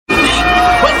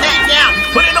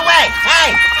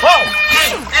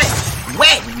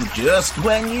Just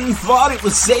when you thought it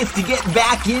was safe to get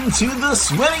back into the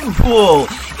swimming pool,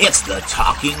 it's the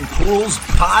Talking Pools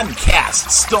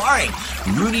podcast starring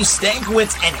Rudy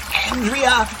Stankiewicz and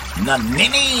Andrea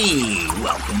Nannini.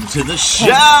 Welcome to the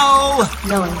show.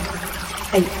 9,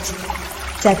 8,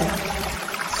 7,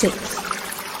 6,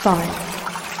 5,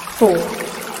 4,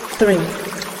 3,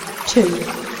 2,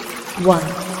 1,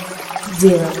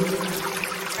 0.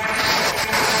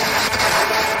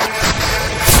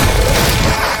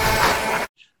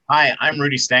 Hi, I'm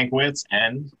Rudy Stankiewicz,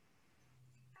 and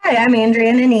hi, I'm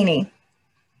Andrea Nannini.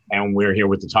 And we're here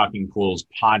with the Talking Pools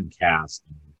podcast.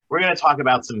 We're going to talk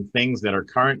about some things that are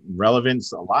current relevant.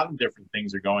 A lot of different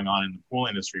things are going on in the pool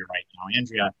industry right now.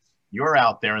 Andrea, you're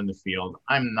out there in the field.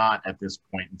 I'm not at this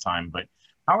point in time, but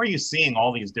how are you seeing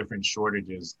all these different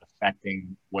shortages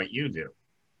affecting what you do?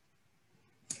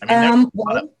 I'm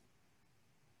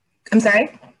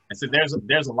sorry? I said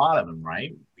there's a lot of them,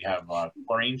 right? We have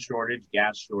chlorine shortage,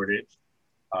 gas shortage.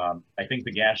 I think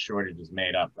the gas shortage is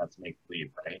made up. That's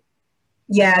make-believe, right?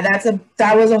 Yeah,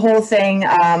 that was a whole thing.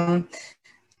 I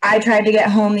tried to get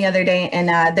home the other day, and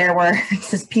there were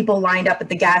just people lined up at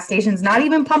the gas stations, not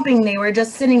even pumping. They were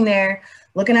just sitting there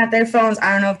looking at their phones.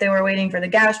 I don't know if they were waiting for the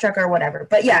gas truck or whatever.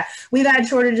 But yeah, we've had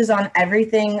shortages on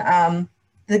everything.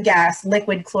 The gas,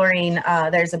 liquid chlorine.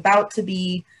 There's about to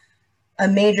be a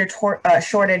major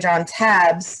shortage on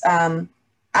tabs.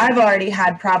 I've already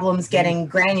had problems getting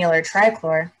granular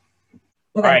trichlor.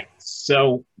 Okay. All right,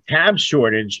 so tab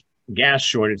shortage, gas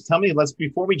shortage. Tell me,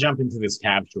 before we jump into this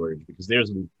tab shortage, because there's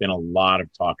been a lot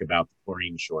of talk about the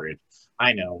chlorine shortage.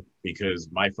 I know because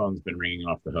my phone's been ringing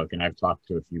off the hook and I've talked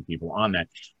to a few people on that,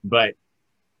 but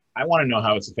I want to know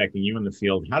how it's affecting you in the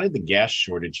field. How did the gas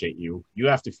shortage hit you? You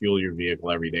have to fuel your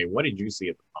vehicle every day. What did you see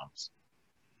at the pumps?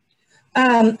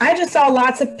 I just saw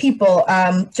lots of people,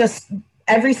 just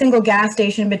every single gas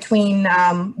station between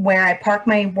where I park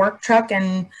my work truck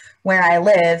and where I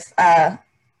live.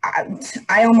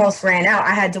 I almost ran out.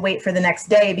 I had to wait for the next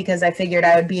day because I figured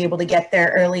I would be able to get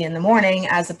there early in the morning,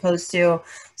 as opposed to it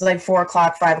was like 4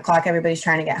 o'clock, 5 o'clock, everybody's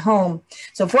trying to get home.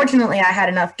 So fortunately I had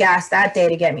enough gas that day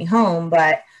to get me home.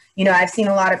 But, you know, I've seen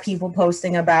a lot of people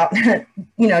posting about,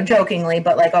 you know, jokingly,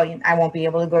 but like, oh, I won't be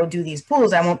able to go do these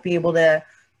pools. I won't be able to,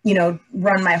 you know,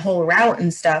 run my whole route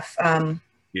and stuff.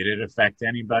 Did it affect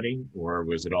anybody, or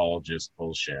was it all just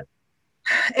bullshit?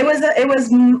 It was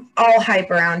all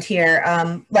hype around here.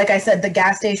 Like I said, the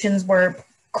gas stations were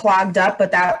clogged up,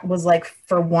 but that was like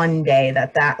for one day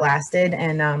that lasted.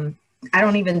 And I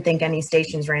don't even think any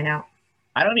stations ran out.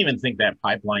 I don't even think that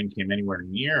pipeline came anywhere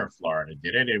near Florida,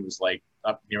 did it? It was like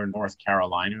up near North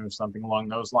Carolina or something along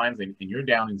those lines. And you're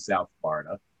down in South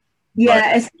Florida.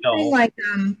 Yeah, it's something like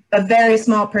a very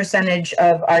small percentage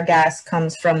of our gas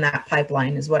comes from that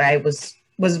pipeline is what was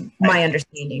my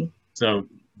understanding. So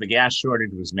the gas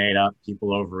shortage was made up. People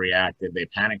overreacted. They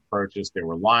panic purchased. There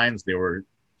were lines. There were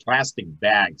plastic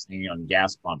bags hanging on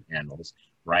gas pump handles,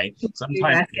 right?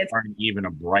 Sometimes they weren't even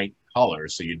a bright color,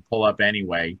 so you'd pull up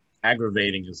anyway,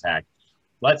 aggravating as heck.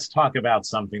 Let's talk about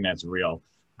something that's real.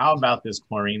 How about this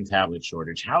chlorine tablet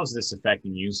shortage? How is this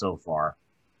affecting you so far?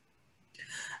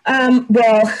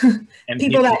 Well,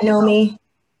 people that know me.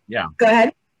 Yeah. Go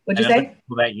ahead. What'd you say?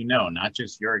 People that you know, not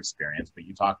just your experience, but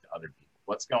you talk to other people.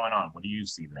 What's going on? What do you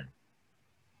see there?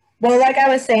 Well, like I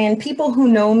was saying, people who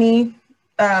know me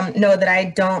know that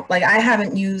I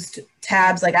haven't used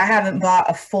tabs. Like I haven't bought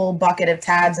a full bucket of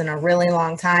tabs in a really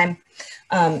long time.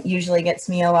 Usually gets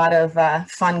me a lot of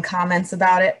fun comments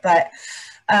about it, but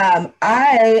I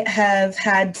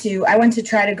went to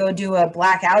try to go do a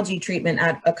black algae treatment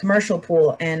at a commercial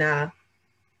pool, and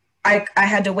I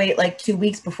had to wait like 2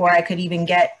 weeks before I could even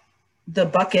get the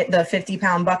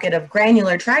 50-pound bucket of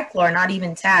granular trichlor, not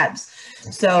even tabs.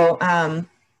 So, and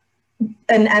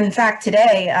in fact,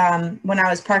 today, when I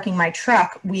was parking my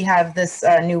truck, we have this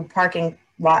new parking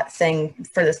lot thing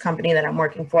for this company that I'm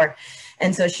working for.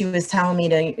 And so she was telling me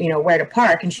to, you know, where to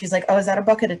park. And she's like, oh, is that a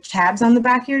bucket of tabs on the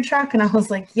back of your truck? And I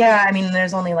was like, yeah, I mean,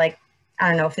 there's only like, I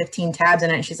don't know, 15 tabs in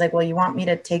it. And she's like, well, you want me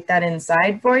to take that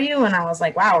inside for you? And I was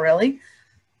like, wow, really?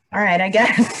 All right, I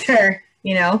guess, sure,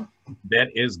 you know. That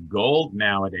is gold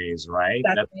nowadays, right?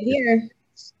 That's right here.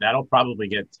 That'll probably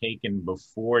get taken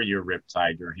before your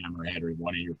Riptide, your Hammerhead, or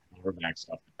one of your powerbacks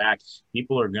off the back.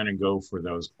 People are going to go for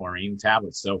those chlorine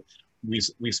tablets. So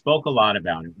we spoke a lot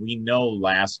about it. We know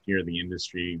last year the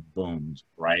industry boomed,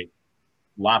 right?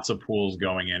 Lots of pools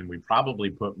going in. We probably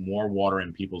put more water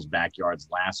in people's backyards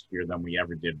last year than we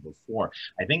ever did before.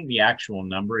 I think the actual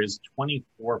number is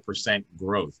 24%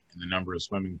 growth in the number of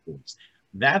swimming pools.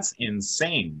 That's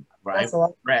insane, right?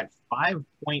 We're at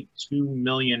 5.2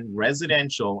 million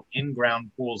residential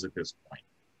in-ground pools at this point.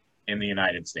 in the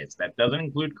United States. That doesn't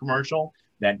include commercial.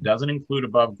 That doesn't include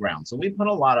above ground. So we put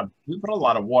a lot of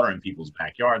water in people's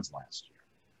backyards last year,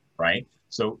 right?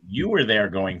 So you were there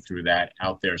going through that,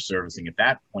 out there servicing at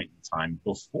that point in time.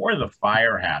 Before the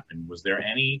fire happened, was there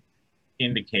any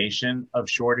indication of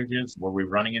shortages? Were we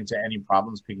running into any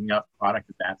problems picking up product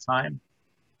at that time?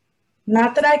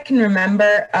 Not that I can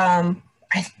remember.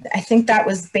 I think that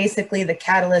was basically the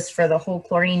catalyst for the whole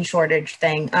chlorine shortage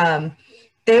thing.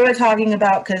 They were talking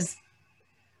about, because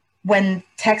when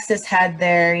Texas had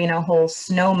their, whole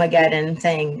snowmageddon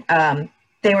thing,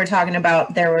 they were talking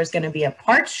about there was going to be a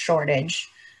parts shortage,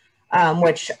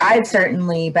 which I've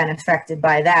certainly been affected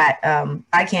by that.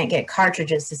 I can't get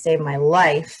cartridges to save my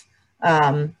life.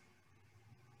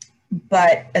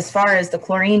 But as far as the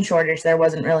chlorine shortage, there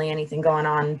wasn't really anything going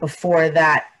on before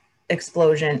that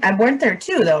explosion. I weren't there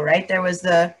too, though, right? There was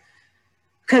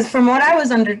because from what I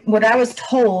was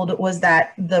told was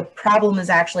that the problem is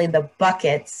actually the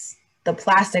buckets, the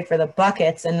plastic for the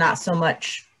buckets, and not so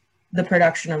much the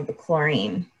production of the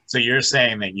chlorine. So you're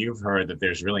saying that you've heard that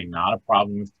there's really not a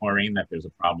problem with chlorine, that there's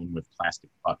a problem with plastic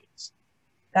buckets.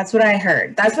 That's what I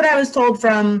heard. That's what I was told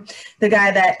from the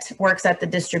guy that works at the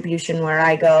distribution where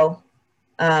I go.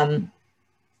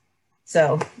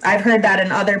 So I've heard that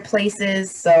in other places.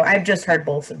 So I've just heard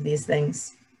both of these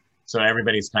things. So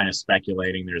everybody's kind of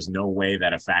speculating there's no way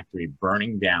that a factory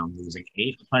burning down, losing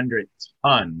 800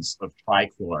 tons of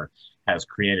trichlor, has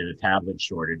created a tablet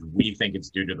shortage. We think it's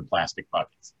due to the plastic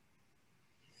buckets.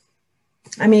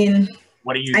 I mean,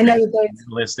 what do you think?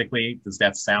 Realistically, does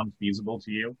that sound feasible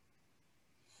to you?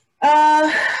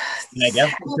 I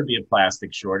guess it could be a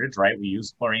plastic shortage, right? We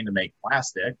use chlorine to make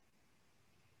plastic.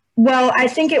 Well, I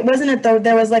think it wasn't it though.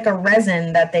 There was like a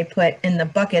resin that they put in the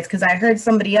buckets, because I heard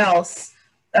somebody else,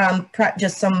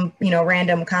 just some,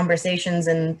 random conversations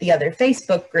in the other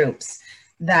Facebook groups,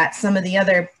 that some of the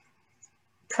other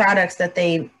products that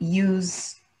they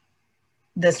use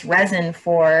this resin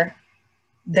for,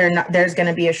 there's going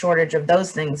to be a shortage of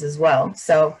those things as well.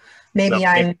 So maybe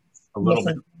I'm a little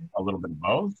bit of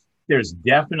both. There's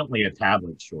definitely a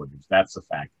tablet shortage. That's a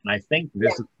fact. And I think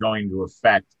this is going to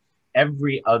affect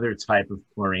every other type of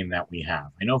chlorine that we have.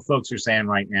 I know folks are saying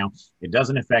right now, it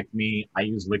doesn't affect me. I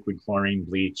use liquid chlorine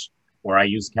bleach, or I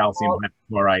use calcium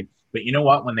hydrochloride. But you know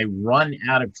what? When they run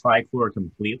out of trichlor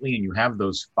completely, and you have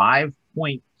those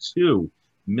 5.2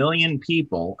 million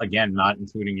people, again, not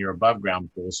including your above ground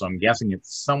pool, so I'm guessing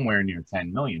it's somewhere near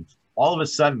 10 million, all of a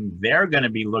sudden they're going to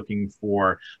be looking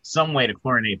for some way to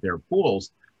chlorinate their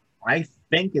pools. I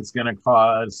think it's going to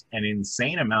cause an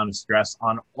insane amount of stress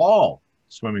on all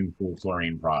swimming pool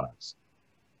chlorine products.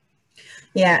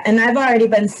 Yeah, and I've already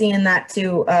been seeing that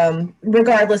too,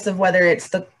 regardless of whether it's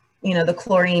the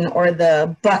chlorine or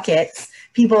the buckets.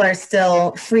 People are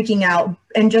still freaking out.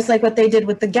 And just like what they did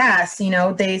with the gas,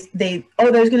 there's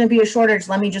going to be a shortage.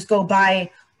 Let me just go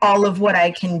buy all of what I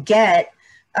can get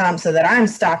so that I'm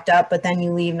stocked up, but then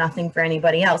you leave nothing for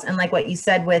anybody else. And like what you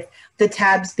said with the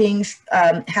tabs being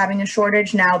having a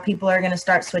shortage, now people are going to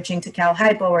start switching to Cal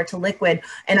Hypo or to liquid.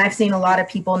 And I've seen a lot of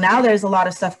people, now there's a lot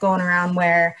of stuff going around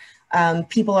where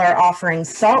people are offering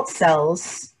salt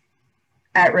cells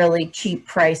at really cheap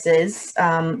prices.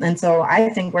 And so I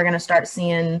think we're going to start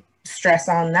seeing stress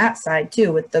on that side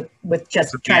too, with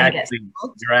just trying to get.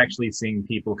 You're actually seeing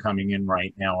people coming in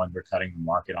right now undercutting the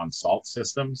market on salt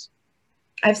systems.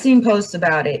 I've seen posts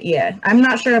about it. Yeah. I'm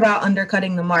not sure about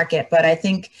undercutting the market, but I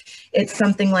think it's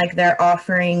something like they're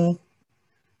offering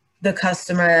the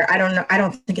customer. I don't know. I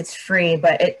don't think it's free,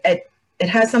 but it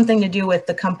has something to do with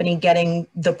the company getting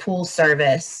the pool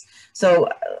service. So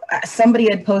somebody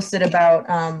had posted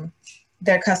about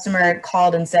their customer had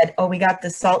called and said, oh, we got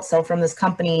this salt cell from this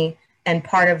company, and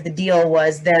part of the deal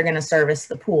was they're going to service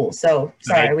the pool. So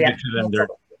sorry,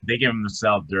 they give them the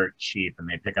sell dirt cheap, and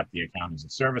they pick up the account as a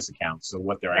service account. So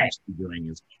what they're actually doing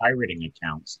is pirating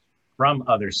accounts from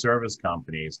other service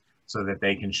companies so that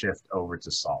they can shift over to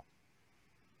salt.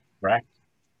 Correct?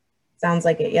 Sounds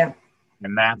like it, yeah.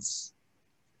 And that's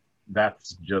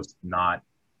just not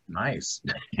nice.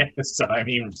 So I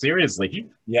mean, seriously,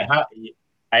 yeah.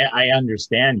 I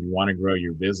understand you want to grow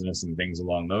your business and things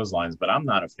along those lines, but I'm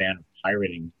not a fan of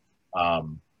pirating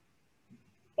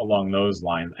along those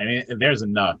lines. I mean, there's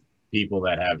enough people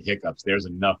that have hiccups. There's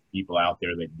enough people out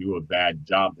there that do a bad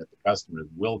job that the customers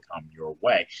will come your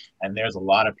way. And there's a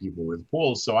lot of people with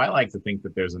pools. So I like to think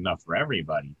that there's enough for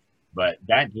everybody. But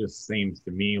that just seems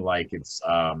to me like it's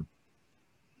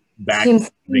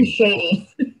seems shady.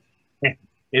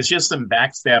 It's just some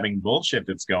backstabbing bullshit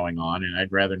that's going on, and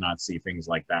I'd rather not see things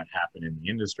like that happen in the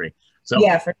industry. So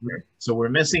yeah, for sure. So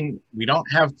we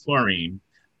don't have chlorine.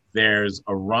 There's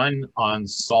a run on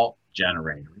salt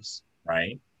generators,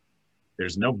 right?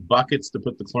 There's no buckets to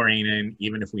put the chlorine in,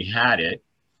 even if we had it.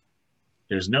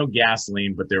 There's no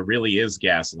gasoline, but there really is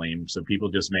gasoline, so people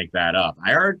just make that up.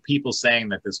 I heard people saying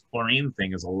that this chlorine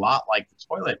thing is a lot like the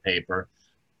toilet paper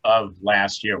of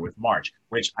last year with March,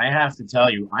 which I have to tell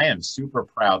you, I am super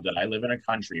proud that I live in a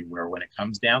country where when it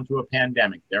comes down to a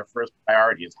pandemic, their first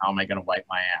priority is how am I going to wipe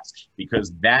my ass?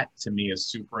 Because that to me is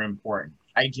super important.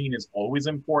 Hygiene is always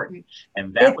important,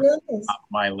 and that was really top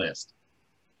of my list.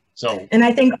 So, and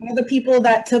I think all the people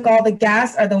that took all the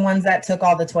gas are the ones that took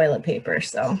all the toilet paper.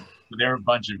 So they're a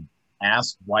bunch of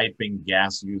ass wiping,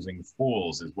 gas using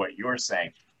fools, is what you're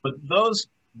saying. But those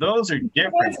are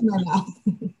different.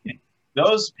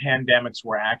 Those pandemics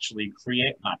were actually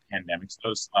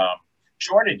those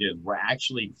shortages were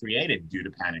actually created due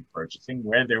to panic purchasing,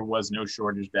 where there was no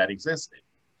shortage that existed.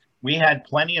 We had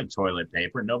plenty of toilet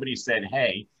paper. Nobody said,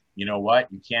 hey, you know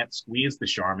what? You can't squeeze the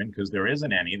Charmin because there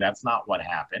isn't any. That's not what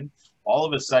happened. All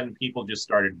of a sudden, people just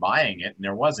started buying it and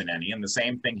there wasn't any. And the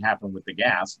same thing happened with the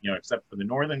gas, except for the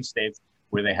northern states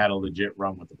where they had a legit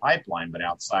run with the pipeline. But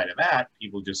outside of that,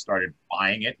 people just started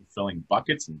buying it and filling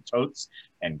buckets and totes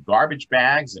and garbage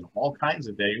bags and all kinds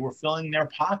of things. They were filling their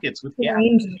pockets with gas.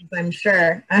 I'm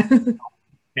sure.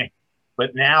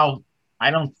 But now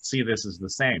I don't see this as the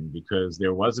same because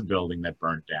there was a building that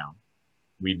burnt down.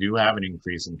 We do have an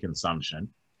increase in consumption.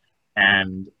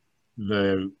 And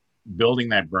the building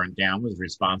that burnt down was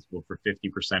responsible for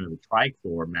 50% of the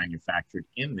trichlor manufactured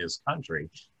in this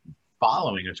country,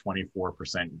 following a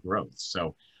 24% growth.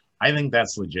 So I think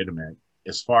that's legitimate.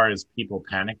 As far as people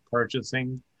panic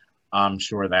purchasing, I'm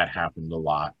sure that happened a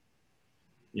lot,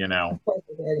 Of course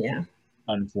it did, yeah.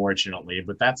 Unfortunately,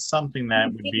 but that's something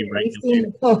that would be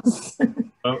regulated.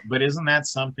 But isn't that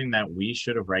something that we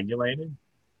should have regulated?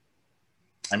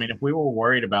 I mean, if we were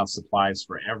worried about supplies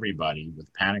for everybody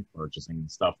with panic purchasing and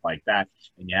stuff like that,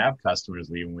 and you have customers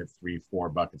leaving with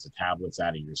 3-4 buckets of tablets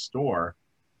out of your store,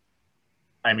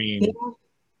 I mean, yeah,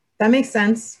 that makes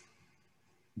sense.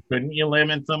 Couldn't you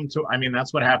limit them to? I mean,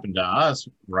 that's what happened to us,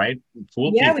 right?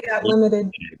 We got limited.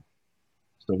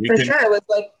 So for sure, it was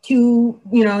like 2.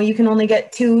 You can only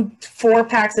get 4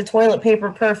 packs of toilet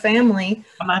paper per family.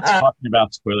 I'm not talking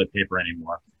about toilet paper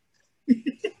anymore.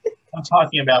 I'm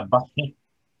talking about buying.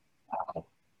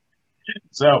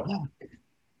 So,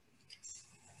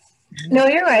 no,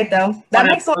 you're right though. That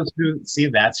makes sense. See,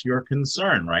 that's your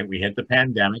concern, right? We hit the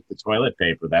pandemic, the toilet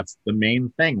paper. That's the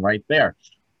main thing right there.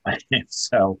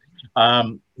 So,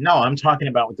 no, I'm talking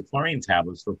about with the chlorine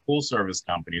tablets for pool service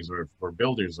companies or for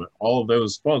builders, or all of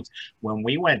those folks. When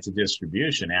we went to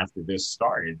distribution after this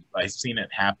started, I've seen it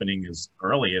happening as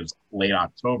early as late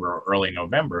October or early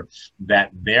November,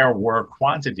 that there were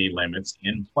quantity limits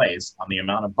in place on the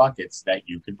amount of buckets that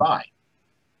you could buy.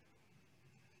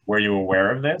 Were you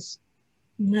aware of this?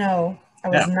 No, I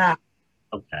was not.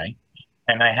 Okay.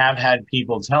 And I have had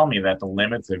people tell me that the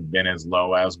limits have been as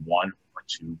low as 1 or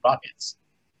 2 buckets.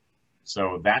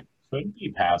 So that could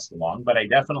be passed along, but I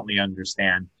definitely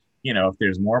understand, if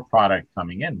there's more product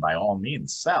coming in, by all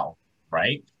means, sell,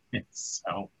 right?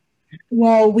 So.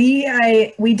 Well, we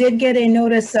did get a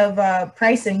notice of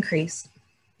price increase.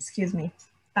 Excuse me.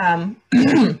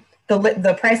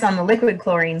 The price on the liquid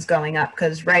chlorine's going up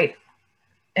because right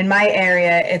in my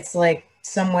area, it's like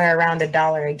somewhere around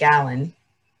 $1 a gallon.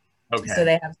 Okay. So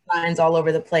they have signs all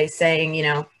over the place saying,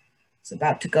 it's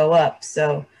about to go up.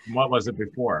 So what was it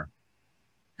before?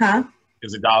 Huh?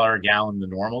 Is $1 a gallon the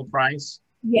normal price?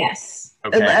 Yes.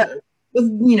 Okay.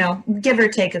 Give or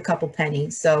take a couple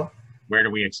pennies. So where do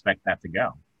we expect that to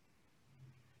go?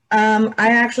 I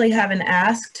actually haven't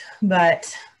asked,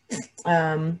 but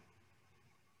I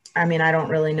don't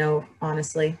really know,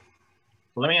 honestly.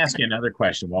 Well, let me ask you another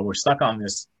question. While we're stuck on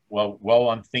this,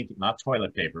 I'm thinking not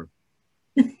toilet paper,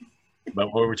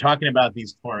 but we're talking about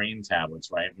these chlorine tablets,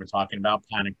 right? We're talking about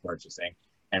panic purchasing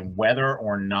and whether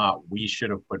or not we should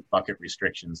have put bucket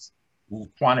restrictions,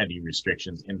 quantity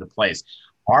restrictions into place.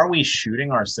 Are we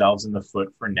shooting ourselves in the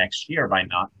foot for next year by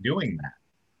not doing that?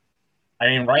 I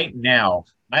mean, right now,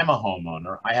 I'm a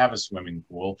homeowner. I have a swimming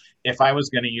pool. If I was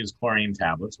going to use chlorine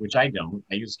tablets, which I don't,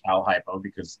 I use Cal Hypo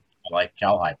because I like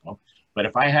Cal Hypo. But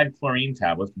if I had chlorine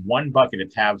tablets, 1 bucket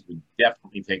of tabs would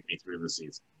definitely take me through the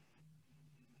season.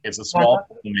 It's a small,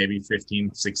 maybe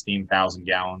 15, 16,000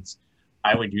 gallons.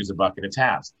 I would use a bucket of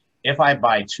tabs. If I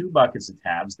buy 2 buckets of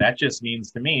tabs, that just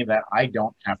means to me that I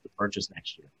don't have to purchase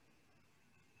next year.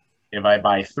 If I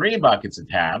buy 3 buckets of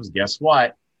tabs, guess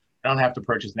what? I don't have to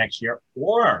purchase next year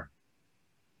or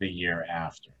the year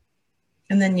after.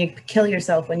 And then you kill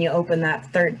yourself when you open that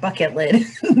third bucket lid.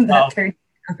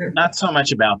 Not so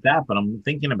much about that, but I'm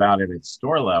thinking about it at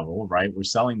store level, right? We're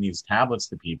selling these tablets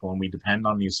to people and we depend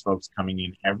on these folks coming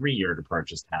in every year to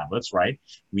purchase tablets, right?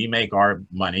 We make our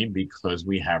money because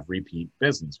we have repeat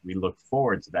business. We look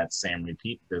forward to that same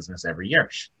repeat business every year.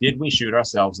 Did we shoot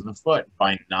ourselves in the foot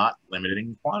by not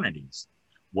limiting quantities?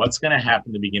 What's going to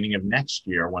happen at the beginning of next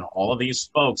year when all of these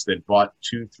folks that bought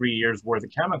 2-3 years worth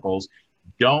of chemicals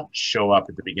don't show up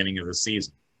at the beginning of the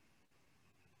season?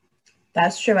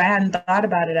 That's true. I hadn't thought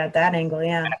about it at that angle.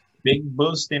 Yeah. That big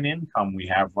boost in income we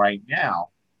have right now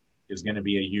is going to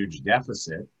be a huge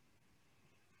deficit.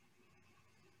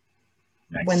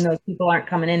 When those people aren't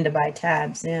coming in to buy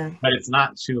tabs. Yeah. But it's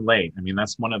not too late. I mean,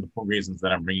 that's one of the reasons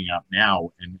that I'm bringing up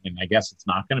now. And I guess it's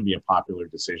not going to be a popular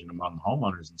decision among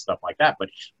homeowners and stuff like that. But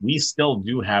we still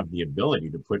do have the ability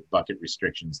to put bucket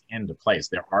restrictions into place.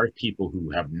 There are people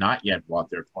who have not yet bought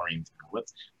their chlorine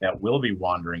tablets that will be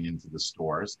wandering into the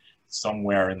stores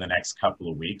somewhere in the next couple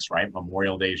of weeks, right?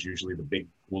 Memorial Day is usually the big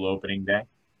pool opening day.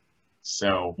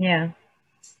 So yeah,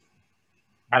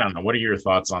 I don't know. What are your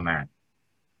thoughts on that?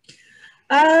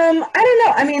 I don't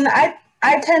know. I mean,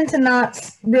 I tend to not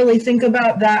really think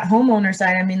about that homeowner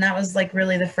side. I mean, that was like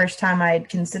really the first time I had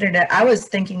considered it. I was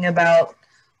thinking about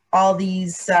all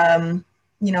these,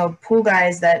 pool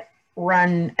guys that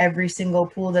run every single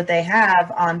pool that they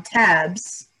have on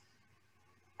tabs.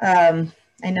 I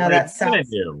know that sounds.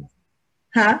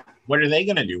 Huh? What are they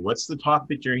going to do? What's the talk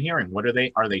that you're hearing?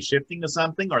 Are they shifting to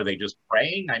something? Are they just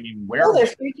praying? I mean, where? No, they're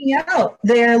freaking out.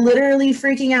 They're literally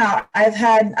freaking out.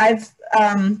 I've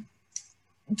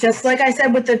just like I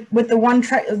said with the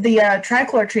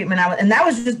trichlor treatment, and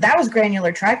that was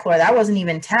granular trichlor. That wasn't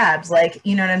even tabs. Like,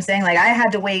 you know what I'm saying? Like I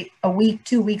had to wait a week,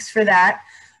 2 weeks for that.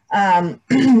 And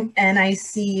I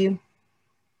see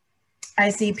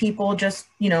people just,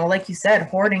 like you said,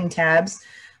 hoarding tabs,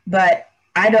 but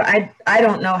I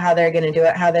don't know how they're going to do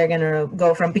it, how they're going to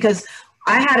go from, because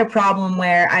I had a problem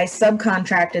where I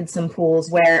subcontracted some pools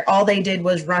where all they did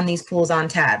was run these pools on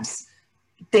tabs.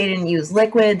 They didn't use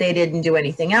liquid. They didn't do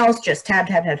anything else, just tab.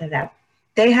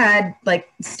 They had like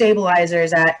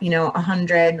stabilizers at,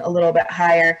 100, a little bit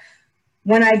higher.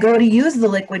 When I go to use the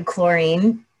liquid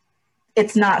chlorine,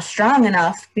 it's not strong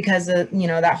enough because of,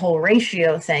 that whole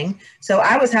ratio thing. So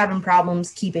I was having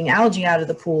problems keeping algae out of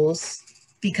the pools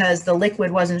because the liquid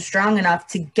wasn't strong enough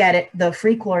to get the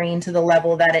free chlorine to the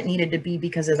level that it needed to be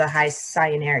because of the high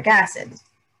cyanuric acid.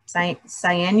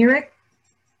 Cyanuric?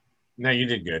 No, you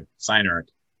did good. Cyanuric.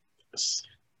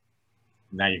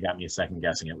 Now you got me second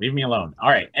guessing it. Leave me alone. All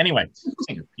right. Anyway,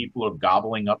 if people are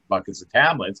gobbling up buckets of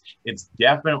tablets, it's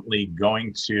definitely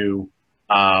going to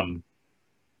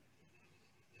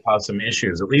cause some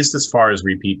issues, at least as far as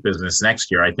repeat business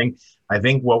next year. I think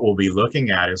what we'll be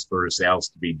looking at is for sales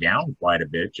to be down quite a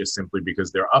bit, just simply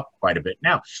because they're up quite a bit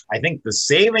now. I think the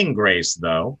saving grace,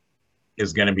 though,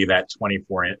 is going to be that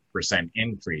 24%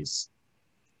 increase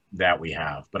that we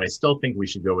have. But I still think we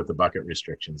should go with the bucket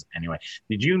restrictions anyway.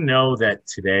 Did you know that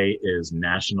today is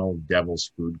National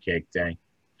Devil's Food Cake Day?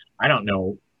 I don't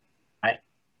know.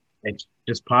 It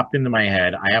just popped into my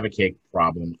head. I have a cake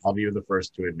problem. I'll be the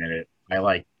first to admit it. I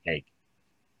like cake.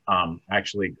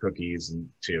 Actually, cookies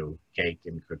too. Cake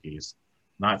and cookies.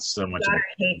 Not so much. Daughter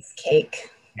hates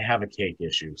cake. I have a cake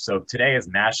issue. So today is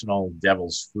National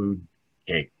Devil's Food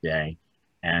Cake Day.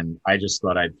 And I just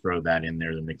thought I'd throw that in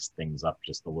there to mix things up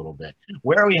just a little bit.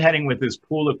 Where are we heading with this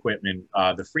pool equipment?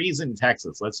 The freeze in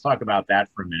Texas. Let's talk about that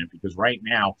for a minute, because right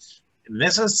now,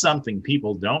 this is something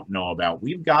people don't know about.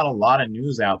 We've got a lot of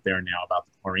news out there now about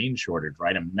the chlorine shortage,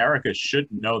 right? America should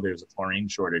know there's a chlorine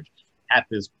shortage at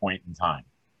this point in time.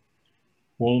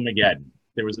 Poolmageddon.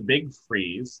 There was a big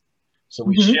freeze. So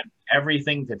we shipped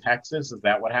everything to Texas. Is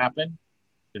that what happened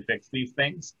to fix these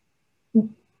things? Well,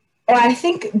 I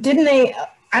think, didn't they,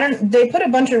 they put a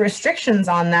bunch of restrictions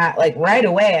on that, like right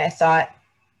away, I thought.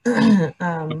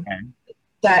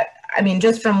 That, I mean,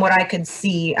 just from what I could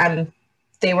see, I know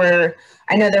there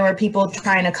were people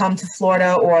trying to come to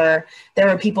Florida, or there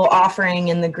were people offering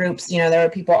in the groups, there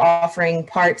were people offering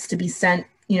parts to be sent,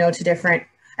 to different,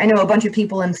 I know a bunch of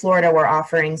people in Florida were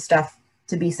offering stuff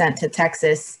to be sent to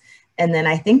Texas. And then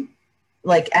I think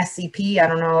like SCP, I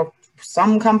don't know,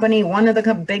 some company, one of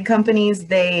the big companies,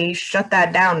 they shut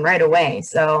that down right away.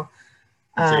 So,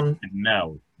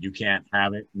 no, you can't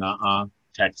have it. Nuh-uh.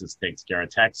 Texas takes care of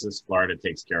Texas. Florida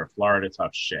takes care of Florida.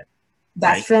 Tough shit.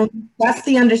 That's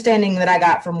the understanding that I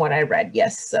got from what I read.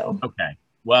 Yes. So. Okay.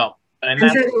 Well, and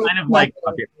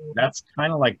that's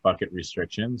kind of like bucket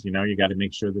restrictions. You got to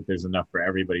make sure that there's enough for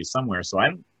everybody somewhere. So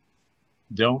I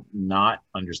don't not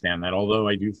understand that. Although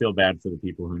I do feel bad for the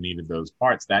people who needed those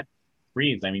parts. That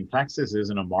freeze. I mean, Texas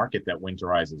isn't a market that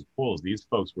winterizes pools. These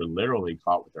folks were literally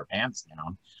caught with their pants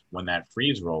down when that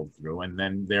freeze rolled through, and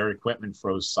then their equipment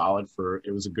froze solid for,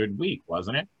 it was a good week,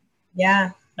 wasn't it?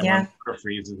 Yeah. And Yeah. when water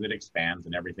freezes, it expands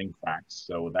and everything cracks.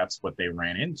 So that's what they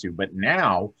ran into. But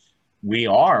now we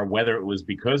are, whether it was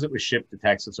because it was shipped to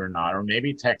Texas or not, or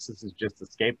maybe Texas is just a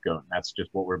scapegoat, and that's just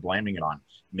what we're blaming it on.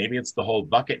 Maybe it's the whole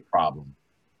bucket problem.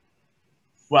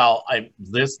 Well,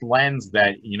 this lens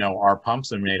that, you know, our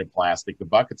pumps are made of plastic, the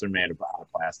buckets are made of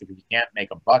plastic. If you can't make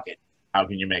a bucket, how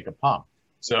can you make a pump?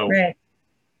 So Right.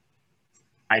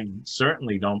 I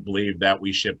certainly don't believe that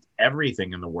we shipped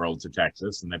everything in the world to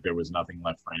Texas and that there was nothing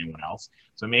left for anyone else.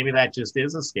 So maybe that just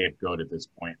is a scapegoat at this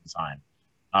point in time.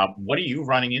 What are you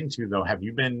running into, though? Have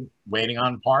you been waiting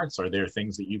on parts? Are there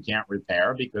things that you can't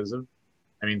repair because of,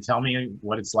 I mean, tell me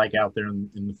what it's like out there in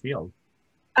the field.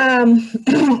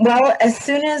 Well, as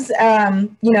soon as,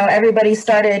 you know, everybody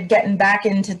started getting back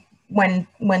into when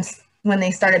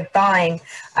they started thawing,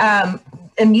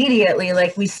 immediately,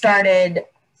 like we started,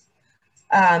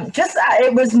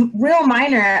 it was real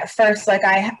minor at first. Like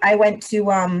I went to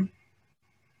go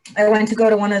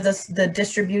to one of the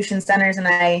distribution centers, and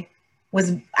it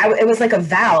was like a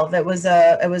valve. It was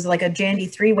like a Jandy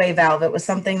 3-way valve. It was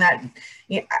something that,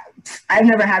 you know, I've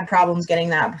never had problems getting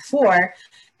that before,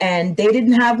 and they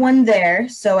didn't have one there.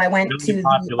 So I went Really to the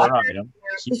popular other item.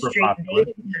 the Super street, and popular.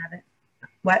 they didn't have it.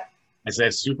 What? I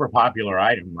said super popular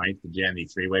item, right? The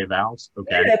Jandy 3-way valves.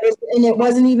 Okay. Yeah, and it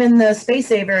wasn't even the Space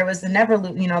Saver. It was the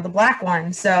Neverloop, you know, the black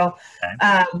one. So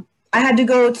Okay. I had to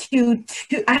go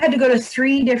to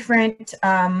 3 different,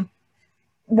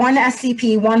 one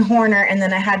SCP, one Horner, and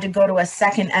then I had to go to a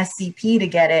second SCP to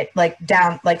get it, like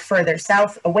down, like further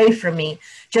south away from me,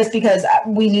 just because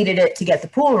we needed it to get the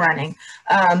pool running.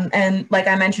 And like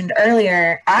I mentioned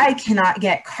earlier, I cannot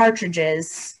get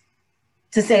cartridges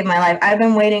to save my life. I've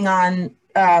been waiting on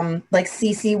like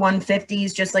CC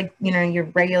 150s, just like, you know, your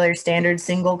regular standard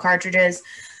single cartridges.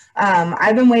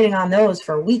 I've been waiting on those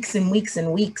for weeks and weeks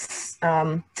and weeks,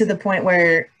 to the point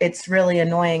where it's really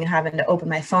annoying having to open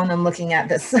my phone and looking at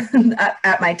this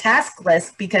at my task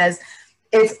list, because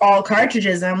it's all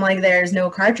cartridges. And I'm like, there's no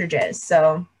cartridges.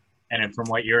 So. And from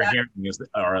what you're hearing,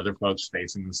 are other folks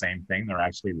facing the same thing? They're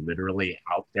actually literally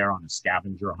out there on a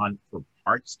scavenger hunt for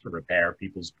parts to repair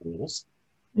people's pools.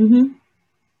 Mm-hmm.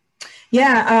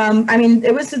 Yeah, I mean,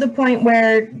 it was to the point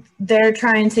where they're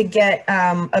trying to get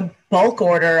a bulk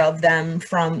order of them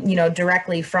from, you know,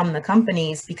 directly from the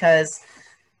companies, because,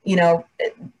 you know,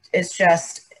 it's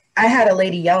just, I had a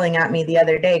lady yelling at me the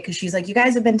other day because she's like, you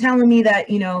guys have been telling me that,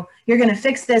 you know, you're going to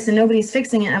fix this and nobody's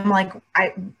fixing it. I'm like,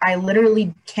 I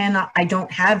literally cannot, I don't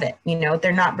have it. You know,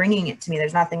 they're not bringing it to me.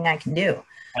 There's nothing I can do.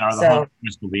 And are the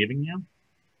homeowners believing you?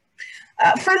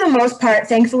 For the most part,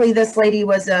 thankfully, this lady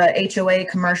was a HOA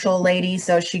commercial lady,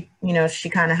 so she, you know,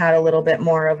 she kind of had a little bit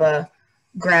more of a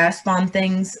grasp on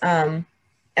things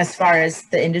as far as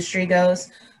the industry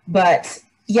goes. But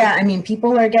yeah, I mean,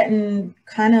 people are getting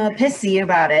kind of pissy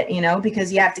about it, you know,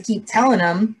 because you have to keep telling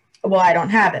them, well, I don't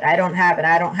have it, I don't have it,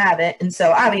 I don't have it. And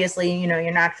so obviously, you know,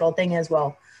 your natural thing is,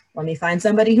 well, let me find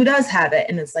somebody who does have it.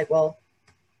 And it's like, well,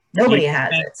 nobody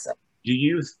has it. So. Do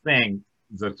you think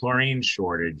the chlorine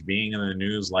shortage being in the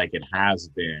news like it has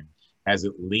been has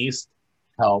at least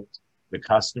helped the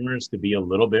customers to be a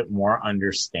little bit more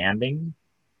understanding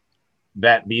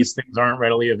that these things aren't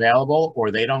readily available,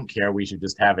 or they don't care, we should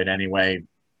just have it anyway,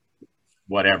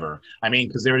 whatever? I mean,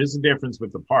 because there is a difference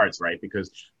with the parts, right?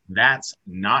 Because that's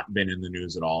not been in the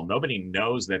news at all. Nobody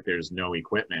knows that there's no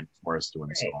equipment for us to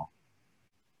install.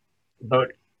 Right.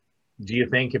 But do you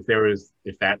think if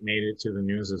that made it to the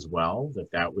news as well,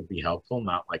 that would be helpful?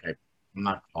 Not like I'm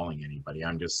not calling anybody.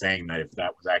 I'm just saying that if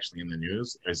that was actually in the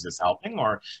news, is this helping,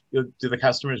 or do the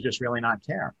customers just really not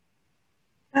care?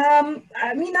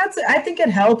 I mean, I think it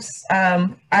helps.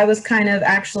 I was kind of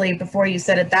actually, before you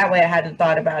said it that way, I hadn't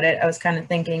thought about it. I was kind of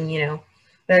thinking, you know,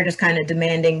 they're just kind of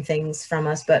demanding things from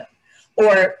us,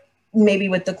 or maybe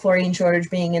with the chlorine shortage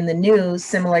being in the news,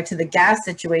 similar to the gas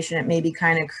situation, it maybe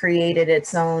kind of created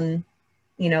its own,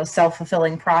 you know,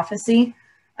 self-fulfilling prophecy.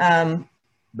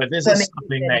 But this is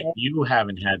something that you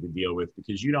haven't had to deal with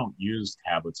because you don't use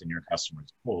tablets in your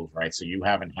customers' pools, right? So you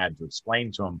haven't had to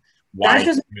explain to them why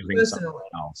you're using something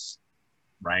else,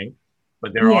 right?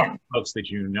 But there are folks that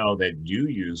you know that do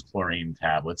use chlorine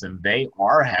tablets, and they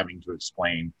are having to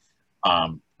explain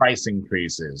price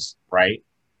increases, right?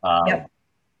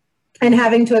 And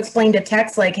having to explain to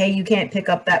techs like, hey, you can't pick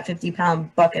up that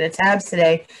 50-pound bucket of tabs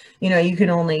today. You know, you can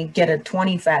only get a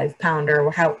 25-pounder,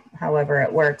 or however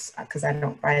it works, because I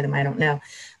don't buy them. I don't know.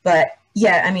 But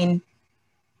yeah, I mean,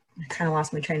 I kind of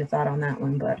lost my train of thought on that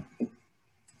one. But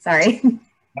Sorry.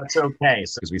 That's okay.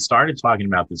 So, because we started talking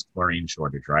about this chlorine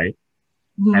shortage, right?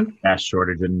 Mhm. And gas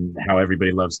shortage and how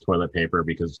everybody loves toilet paper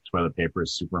because toilet paper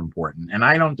is super important. And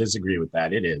I don't disagree with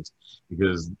that. It is,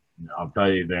 because I'll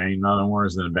tell you, there ain't nothing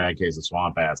worse than a bad case of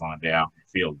swamp ass on a day out in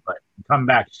the field. But come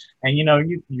back and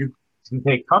you can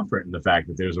take comfort in the fact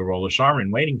that there's a roll of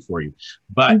Charmin waiting for you.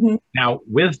 But Mhm. now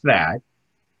with that,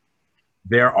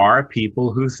 there are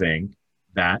people who think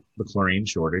that the chlorine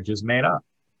shortage is made up.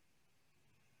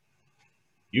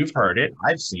 You've heard it.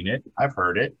 I've seen it. I've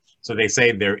heard it. So they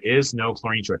say there is no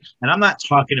chlorine shortage. And I'm not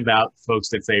talking about folks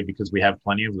that say because we have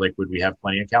plenty of liquid, we have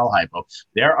plenty of cal hypo.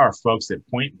 There are folks that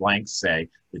point blank say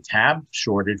the tab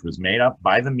shortage was made up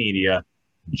by the media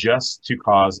just to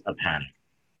cause a panic.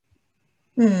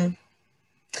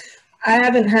 I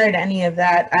haven't heard any of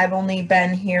that. I've only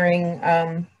been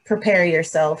hearing prepare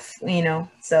yourself,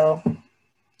 so.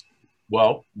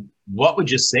 Well, what would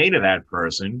you say to that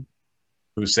person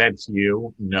who said to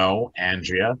you, no,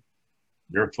 Andrea,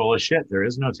 you're full of shit. There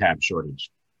is no tab shortage.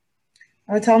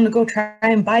 I would tell them to go try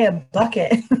and buy a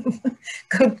bucket.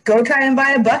 go try and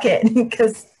buy a bucket,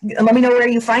 because let me know where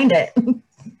you find it.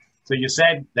 So you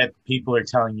said that people are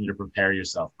telling you to prepare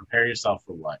yourself. Prepare yourself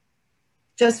for what?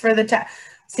 Just for the tab.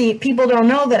 See, people don't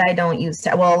know that I don't use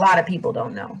tab. Well, a lot of people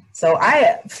don't know. So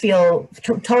I feel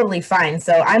totally fine.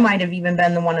 So I might have even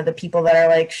been one of the people that are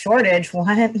like, shortage?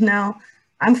 What? No,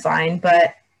 I'm fine.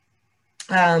 But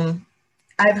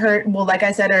I've heard, well, like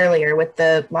I said earlier, with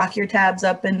the lock your tabs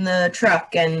up in the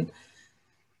truck, and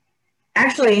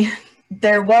actually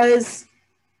there was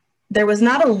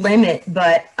not a limit,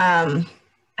 but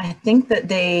I think that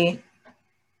they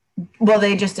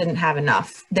just didn't have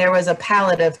enough. There was a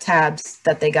pallet of tabs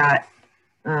that they got,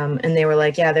 and they were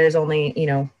like, yeah, there's only,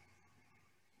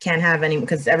 can't have any,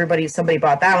 because somebody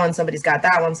bought that one, somebody's got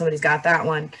that one, somebody's got that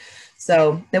one.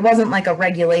 So there wasn't like a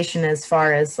regulation as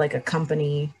far as like a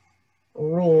company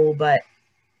rule, but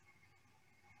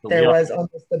there was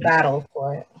almost a battle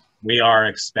for it. We are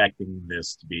expecting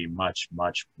this to be much,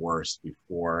 much worse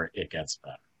before it gets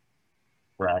better.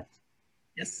 Correct?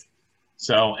 Yes.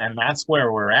 So, and that's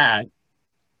where we're at.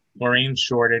 Chlorine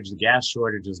shortage, the gas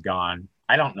shortage is gone.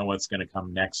 I don't know what's going to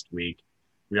come next week.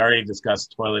 We already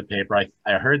discussed toilet paper.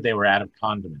 I heard they were out of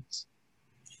condiments.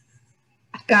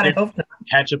 Gotta hope not.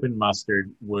 Ketchup and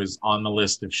mustard was on the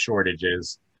list of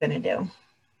shortages. Gonna do.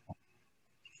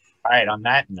 All right, on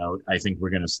that note, I think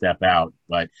we're going to step out.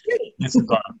 But this is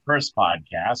our first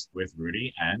podcast with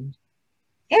Rudy and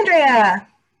Andrea.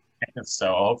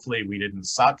 So hopefully we didn't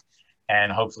suck,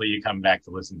 and hopefully you come back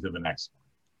to listen to the next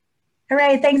one.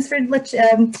 Hooray, thanks for,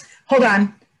 hold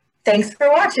on. Thanks for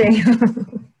watching.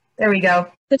 There we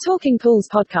go. The Talking Pools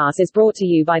podcast is brought to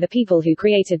you by the people who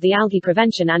created the Algae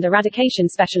Prevention and Eradication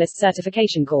Specialist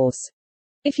Certification course.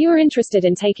 If you're interested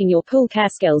in taking your pool care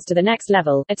skills to the next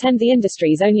level, attend the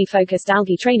industry's only focused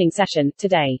algae training session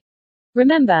today.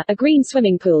 Remember, a green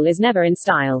swimming pool is never in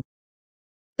style.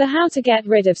 The How to Get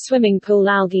Rid of Swimming Pool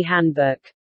Algae Handbook.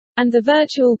 And the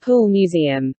Virtual Pool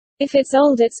Museum. If it's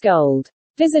old, it's gold.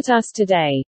 Visit us today.